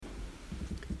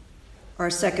Our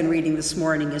second reading this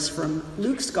morning is from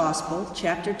Luke's Gospel,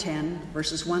 chapter 10,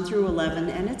 verses 1 through 11,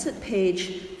 and it's at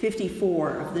page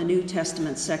 54 of the New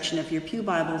Testament section of your pew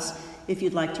Bibles, if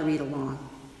you'd like to read along.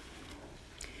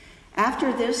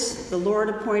 After this, the Lord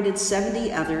appointed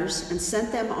 70 others and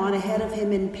sent them on ahead of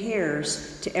him in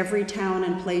pairs to every town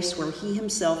and place where he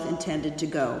himself intended to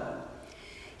go.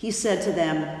 He said to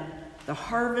them, "The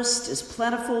harvest is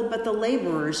plentiful, but the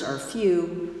laborers are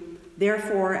few.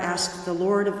 Therefore, ask the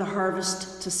Lord of the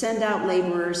harvest to send out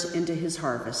laborers into his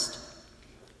harvest.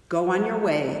 Go on your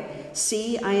way.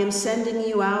 See, I am sending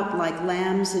you out like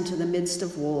lambs into the midst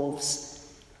of wolves.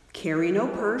 Carry no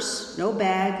purse, no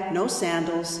bag, no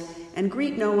sandals, and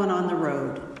greet no one on the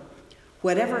road.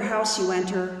 Whatever house you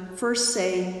enter, first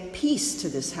say, 'Peace to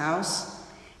this house.'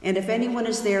 And if anyone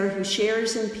is there who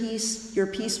shares in peace, your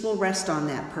peace will rest on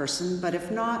that person, but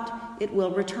if not, it will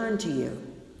return to you.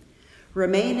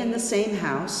 Remain in the same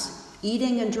house,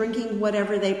 eating and drinking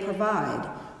whatever they provide,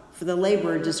 for the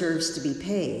laborer deserves to be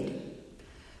paid.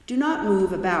 Do not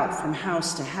move about from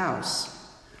house to house.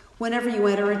 Whenever you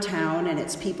enter a town and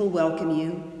its people welcome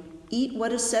you, eat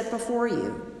what is set before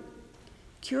you.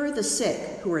 Cure the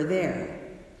sick who are there,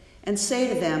 and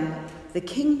say to them, 'The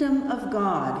kingdom of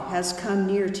God has come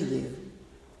near to you.'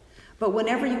 But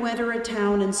whenever you enter a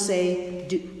town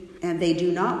and they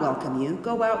do not welcome you,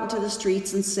 go out into the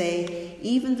streets and say,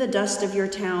 'Even the dust of your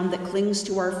town that clings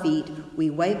to our feet, we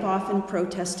wipe off in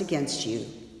protest against you.'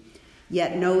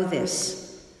 Yet know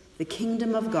this, the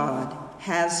kingdom of God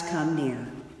has come near."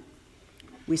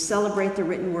 We celebrate the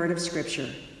written word of Scripture.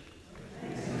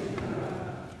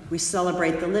 We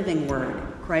celebrate the living word,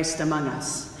 Christ among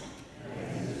us.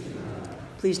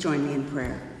 Please join me in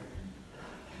prayer.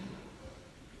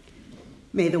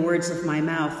 May the words of my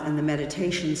mouth and the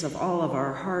meditations of all of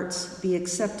our hearts be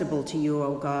acceptable to you,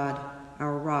 O God,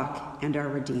 our rock and our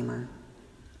Redeemer.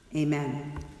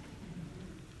 Amen.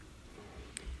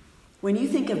 When you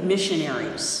think of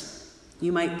missionaries,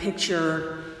 you might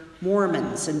picture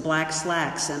Mormons in black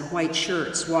slacks and white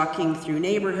shirts walking through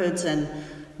neighborhoods and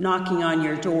knocking on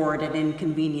your door at an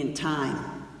inconvenient time.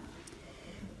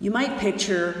 You might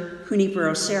picture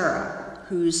Junipero Serra,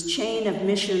 whose chain of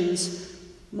missions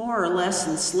more or less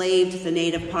enslaved the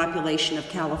native population of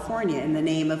California in the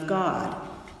name of God.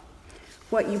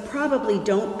 What you probably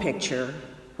don't picture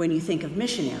when you think of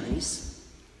missionaries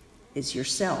is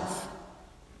yourself.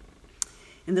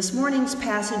 In this morning's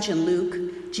passage in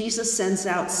Luke, Jesus sends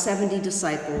out 70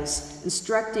 disciples,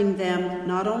 instructing them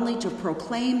not only to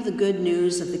proclaim the good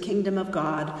news of the kingdom of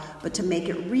God, but to make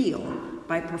it real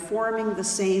by performing the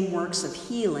same works of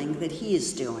healing that he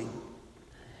is doing.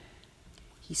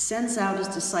 He sends out his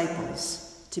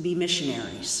disciples to be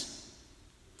missionaries.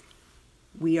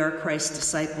 We are Christ's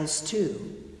disciples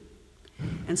too.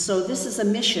 And so this is a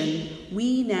mission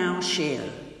we now share.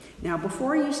 Now,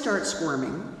 before you start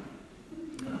squirming,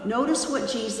 notice what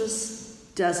Jesus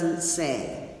doesn't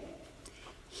say.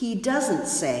 He doesn't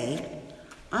say,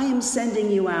 "I am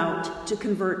sending you out to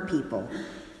convert people."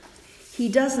 He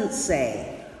doesn't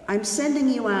say, "I'm sending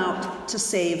you out to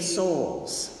save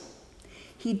souls."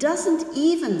 He doesn't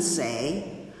even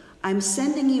say, "I'm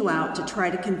sending you out to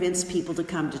try to convince people to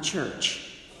come to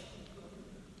church."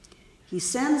 He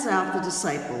sends out the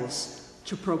disciples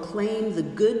to proclaim the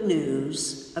good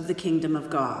news of the kingdom of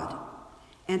God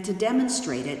and to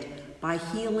demonstrate it by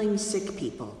healing sick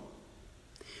people.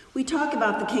 We talk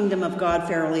about the kingdom of God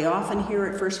fairly often here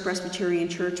at First Presbyterian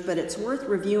Church, but it's worth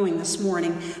reviewing this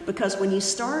morning because when you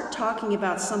start talking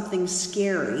about something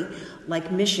scary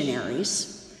like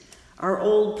missionaries, our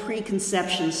old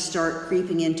preconceptions start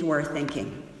creeping into our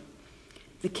thinking.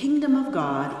 The kingdom of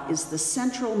God is the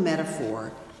central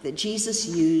metaphor that Jesus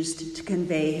used to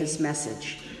convey his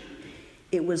message.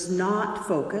 It was not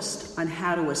focused on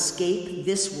how to escape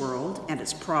this world and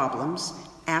its problems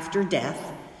after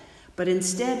death, but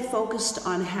instead focused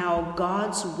on how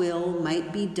God's will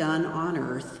might be done on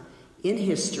earth, in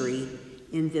history,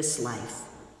 in this life.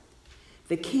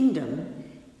 The kingdom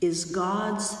is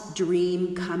God's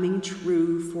dream coming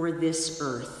true for this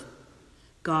earth.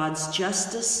 God's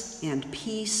justice and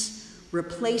peace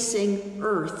replacing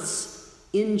earth's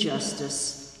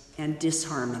injustice and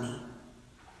disharmony.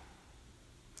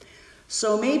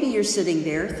 So maybe you're sitting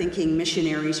there thinking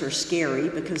missionaries are scary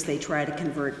because they try to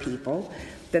convert people,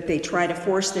 that they try to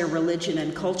force their religion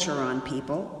and culture on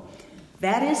people.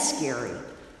 That is scary,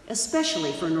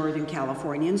 especially for Northern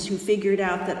Californians who figured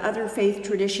out that other faith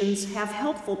traditions have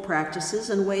helpful practices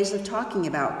and ways of talking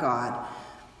about God.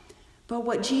 But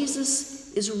what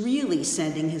Jesus is really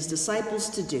sending his disciples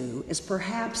to do is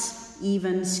perhaps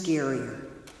even scarier.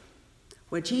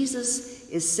 What Jesus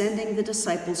is sending the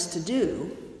disciples to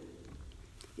do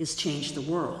is change the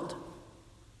world.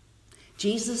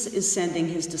 Jesus is sending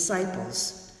his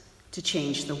disciples to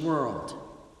change the world.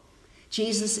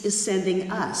 Jesus is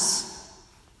sending us,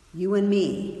 you and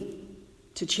me,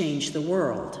 to change the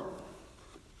world.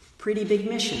 Pretty big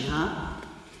mission, huh?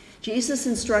 Jesus'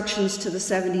 instructions to the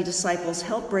 70 disciples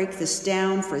help break this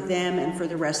down for them and for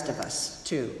the rest of us,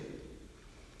 too.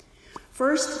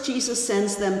 First, Jesus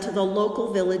sends them to the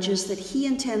local villages that he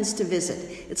intends to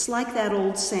visit. It's like that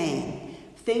old saying,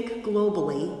 think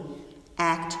globally,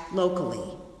 act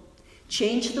locally.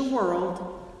 Change the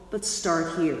world, but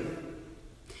start here.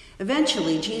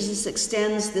 Eventually, Jesus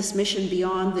extends this mission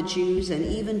beyond the Jews and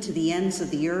even to the ends of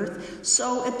the earth,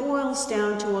 so it boils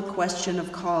down to a question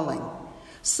of calling.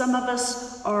 Some of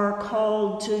us are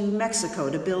called to Mexico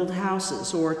to build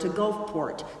houses, or to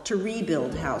Gulfport to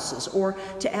rebuild houses, or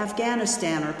to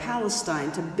Afghanistan or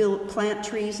Palestine to plant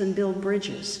trees and build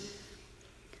bridges.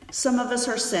 Some of us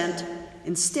are sent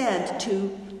instead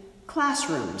to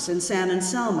classrooms in San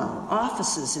Anselmo,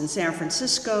 offices in San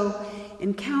Francisco,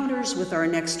 encounters with our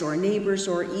next-door neighbors,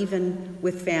 or even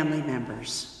with family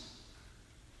members.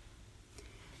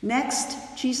 Next,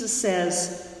 Jesus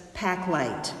says, pack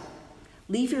light.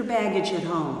 Leave your baggage at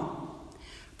home.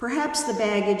 Perhaps the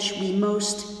baggage we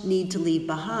most need to leave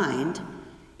behind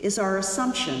is our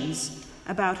assumptions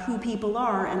about who people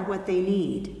are and what they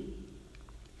need.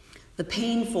 The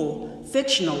painful,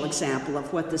 fictional example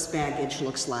of what this baggage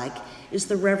looks like is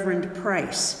the Reverend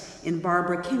Price in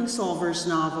Barbara Kingsolver's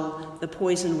novel, The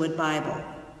Poisonwood Bible.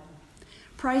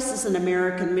 Price is an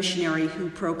American missionary who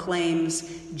proclaims,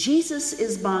 "Jesus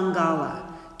is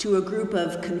Bangala," to a group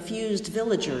of confused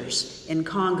villagers in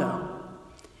Congo.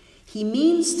 He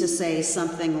means to say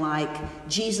something like,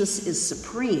 Jesus is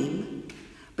supreme,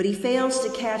 but he fails to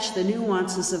catch the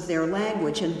nuances of their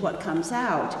language, and what comes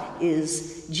out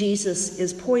is, Jesus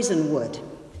is poisonwood,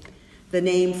 the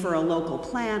name for a local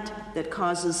plant that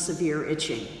causes severe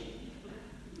itching.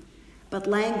 But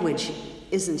language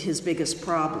isn't his biggest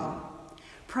problem.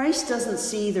 Price doesn't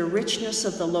see the richness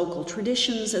of the local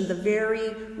traditions and the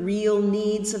very real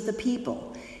needs of the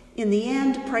people. In the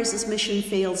end, Price's mission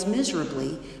fails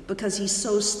miserably because he's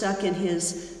so stuck in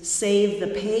his save the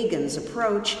pagans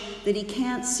approach that he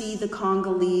can't see the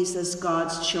Congolese as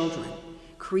God's children,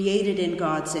 created in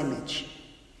God's image.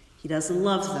 He doesn't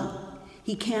love them.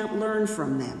 He can't learn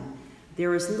from them.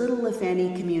 There is little, if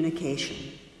any, communication.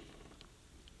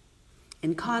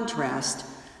 In contrast,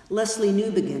 Leslie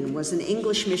Newbigin was an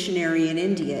English missionary in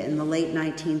India in the late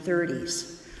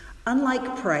 1930s.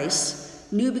 Unlike Price,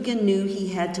 Newbigin knew he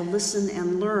had to listen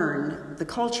and learn the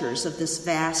cultures of this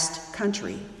vast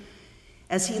country.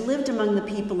 As he lived among the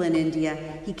people in India,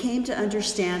 he came to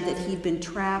understand that he'd been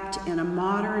trapped in a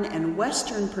modern and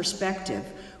Western perspective,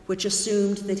 which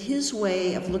assumed that his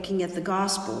way of looking at the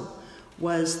gospel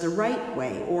was the right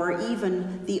way, or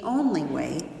even the only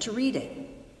way to read it.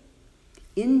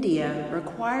 India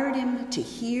required him to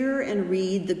hear and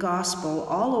read the gospel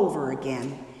all over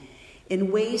again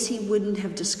in ways he wouldn't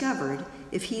have discovered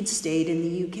if he'd stayed in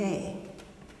the UK.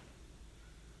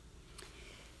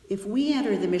 If we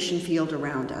enter the mission field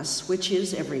around us, which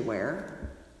is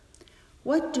everywhere,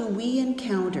 what do we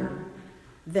encounter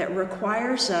that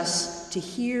requires us to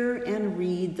hear and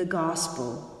read the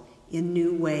gospel in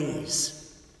new ways?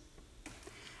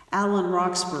 Alan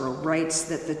Roxburgh writes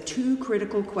that the two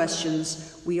critical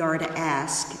questions we are to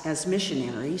ask as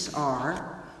missionaries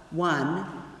are, 1,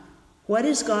 what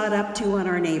is God up to in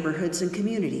our neighborhoods and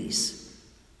communities?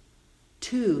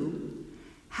 2,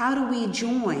 how do we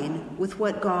join with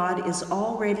what God is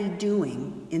already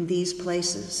doing in these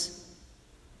places?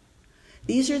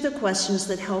 These are the questions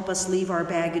that help us leave our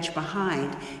baggage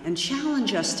behind and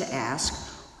challenge us to ask,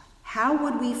 how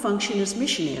would we function as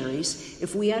missionaries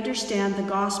if we understand the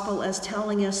gospel as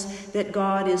telling us that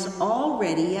God is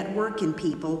already at work in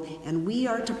people and we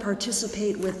are to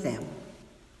participate with them?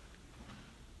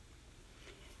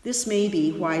 This may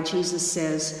be why Jesus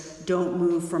says, don't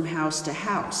move from house to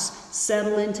house,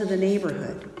 settle into the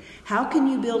neighborhood. How can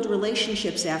you build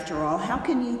relationships after all? How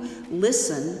can you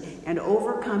listen and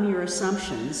overcome your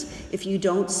assumptions if you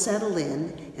don't settle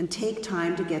in and take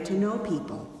time to get to know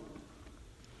people?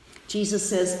 Jesus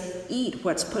says, eat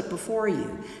what's put before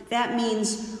you. That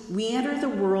means we enter the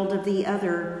world of the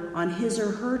other on his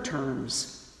or her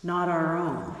terms, not our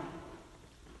own.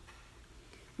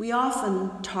 We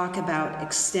often talk about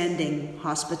extending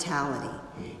hospitality,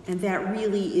 and that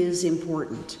really is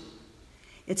important.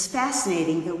 It's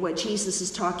fascinating that what Jesus is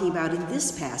talking about in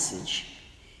this passage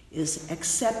is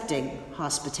accepting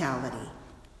hospitality.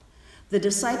 The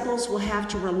disciples will have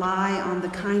to rely on the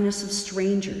kindness of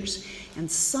strangers, and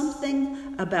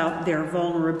something about their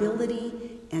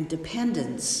vulnerability and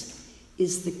dependence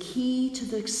is the key to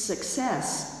the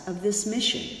success of this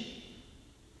mission.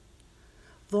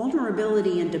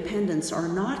 Vulnerability and dependence are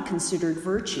not considered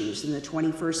virtues in the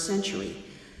 21st century,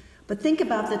 but think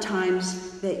about the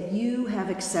times that you have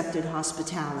accepted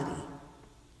hospitality.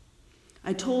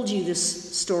 I told you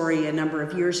this story a number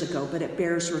of years ago, but it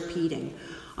bears repeating.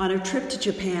 On a trip to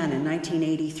Japan in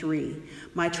 1983,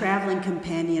 my traveling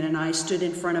companion and I stood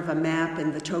in front of a map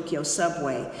in the Tokyo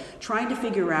subway, trying to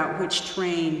figure out which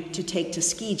train to take to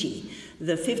Tsukiji,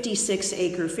 the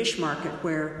 56-acre fish market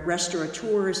where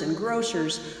restaurateurs and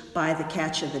grocers buy the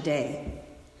catch of the day.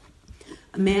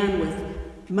 A man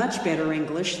with much better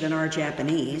English than our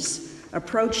Japanese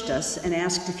approached us and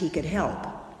asked if he could help.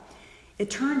 It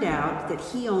turned out that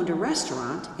he owned a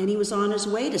restaurant and he was on his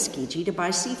way to Tsukiji to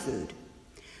buy seafood.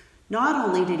 Not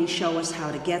only did he show us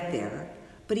how to get there,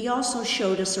 but he also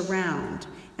showed us around,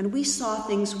 and we saw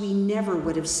things we never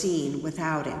would have seen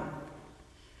without him.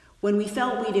 When we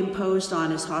felt we'd imposed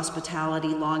on his hospitality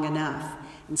long enough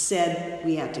and said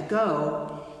we had to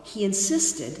go, he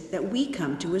insisted that we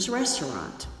come to his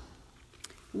restaurant.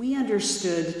 We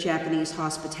understood Japanese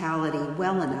hospitality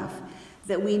well enough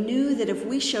that we knew that if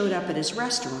we showed up at his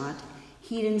restaurant,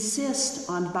 he'd insist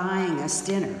on buying us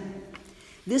dinner.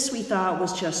 This we thought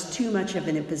was just too much of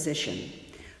an imposition.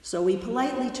 So we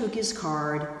politely took his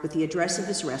card with the address of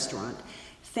his restaurant,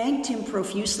 thanked him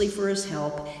profusely for his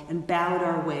help, and bowed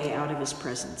our way out of his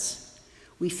presence.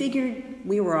 We figured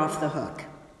we were off the hook.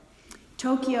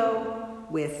 Tokyo,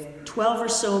 with 12 or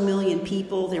so million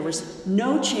people, there was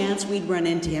no chance we'd run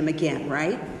into him again,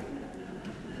 right?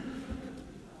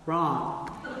 Wrong.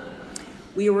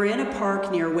 We were in a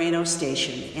park near Ueno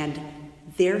Station, and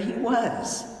there he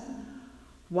was.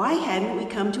 Why hadn't we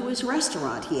come to his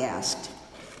restaurant, he asked.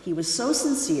 He was so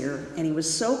sincere and he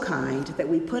was so kind that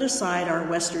we put aside our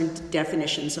Western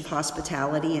definitions of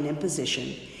hospitality and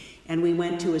imposition, and we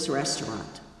went to his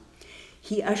restaurant.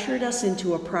 He ushered us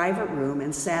into a private room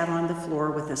and sat on the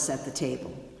floor with us at the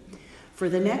table. For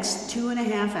the next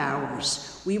 2.5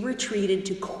 hours, we were treated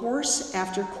to course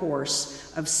after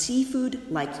course of seafood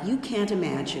like you can't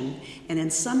imagine, and in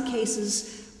some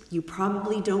cases, you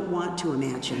probably don't want to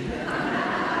imagine.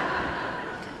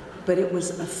 But it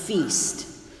was a feast.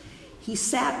 He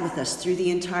sat with us through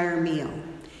the entire meal.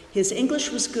 His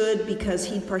English was good because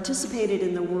he'd participated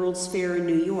in the World's Fair in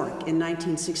New York in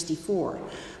 1964.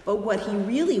 But what he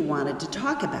really wanted to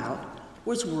talk about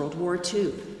was World War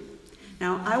II.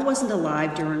 Now, I wasn't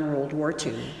alive during World War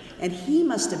II, and he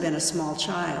must have been a small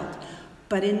child.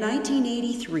 But in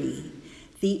 1983,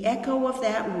 the echo of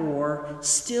that war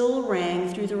still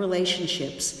rang through the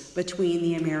relationships between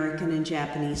the American and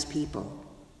Japanese people.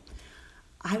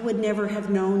 I would never have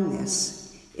known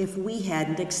this if we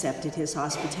hadn't accepted his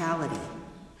hospitality.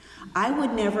 I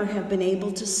would never have been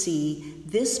able to see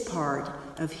this part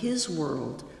of his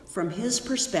world from his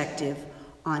perspective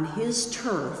on his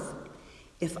turf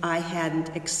if I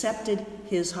hadn't accepted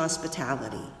his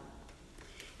hospitality.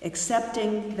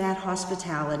 Accepting that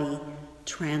hospitality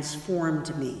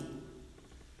transformed me.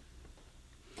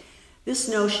 This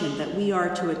notion that we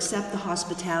are to accept the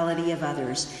hospitality of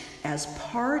others as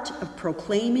part of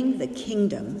proclaiming the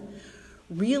kingdom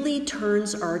really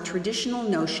turns our traditional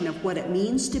notion of what it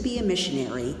means to be a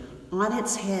missionary on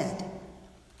its head.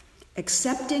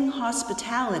 Accepting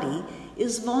hospitality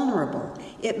is vulnerable.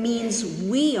 It means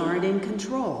we aren't in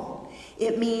control.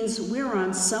 It means we're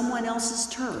on someone else's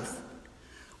turf.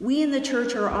 We in the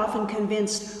church are often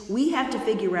convinced we have to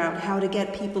figure out how to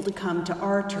get people to come to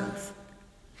our turf.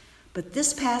 But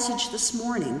this passage this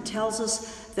morning tells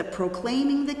us that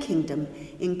proclaiming the kingdom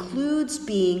includes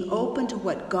being open to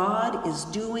what God is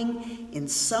doing in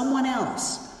someone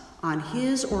else on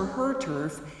his or her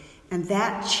turf, and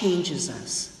that changes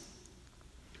us.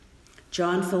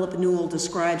 John Philip Newell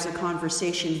describes a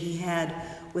conversation he had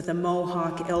with a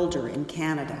Mohawk elder in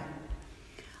Canada.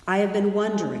 I have been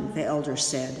wondering, the elder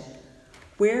said,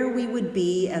 where we would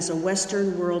be as a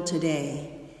Western world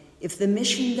today if the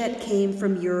mission that came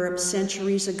from Europe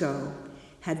centuries ago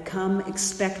had come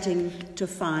expecting to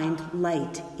find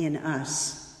light in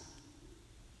us.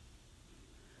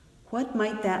 What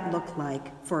might that look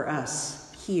like for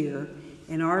us here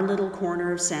in our little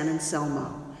corner of San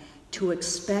Anselmo, to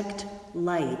expect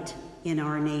light in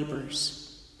our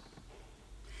neighbors?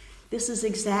 This is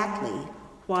exactly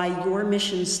why your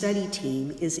mission study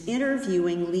team is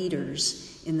interviewing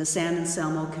leaders in the San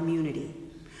Anselmo community.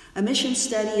 A mission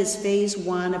study is phase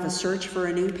 1 of a search for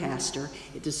a new pastor.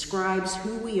 It describes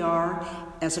who we are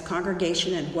as a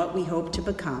congregation and what we hope to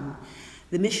become.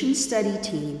 The mission study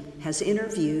team has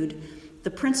interviewed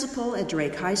the principal at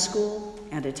Drake High School,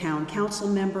 and a town council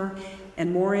member,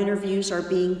 and more interviews are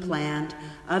being planned.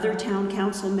 Other town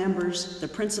council members, the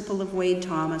principal of Wade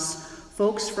Thomas,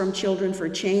 folks from Children for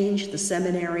Change, the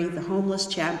seminary, the homeless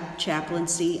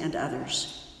chaplaincy, and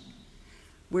others.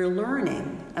 We're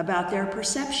learning about their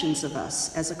perceptions of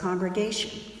us as a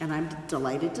congregation, and I'm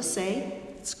delighted to say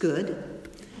it's good.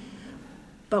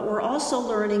 But we're also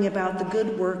learning about the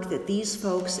good work that these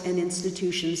folks and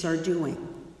institutions are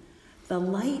doing, the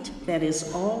light that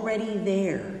is already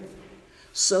there,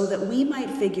 so that we might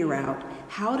figure out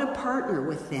how to partner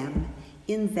with them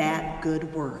in that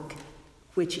good work,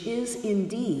 which is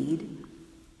indeed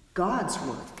God's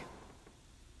work.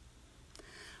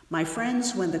 My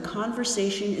friends, when the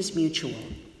conversation is mutual,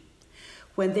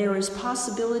 when there is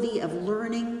possibility of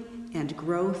learning and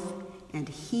growth and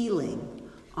healing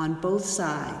on both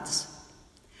sides,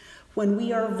 when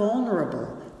we are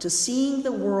vulnerable to seeing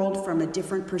the world from a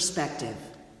different perspective,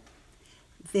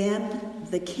 then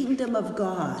the kingdom of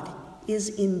God is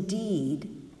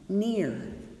indeed near.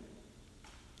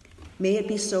 May it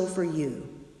be so for you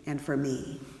and for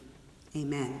me.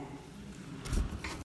 Amen.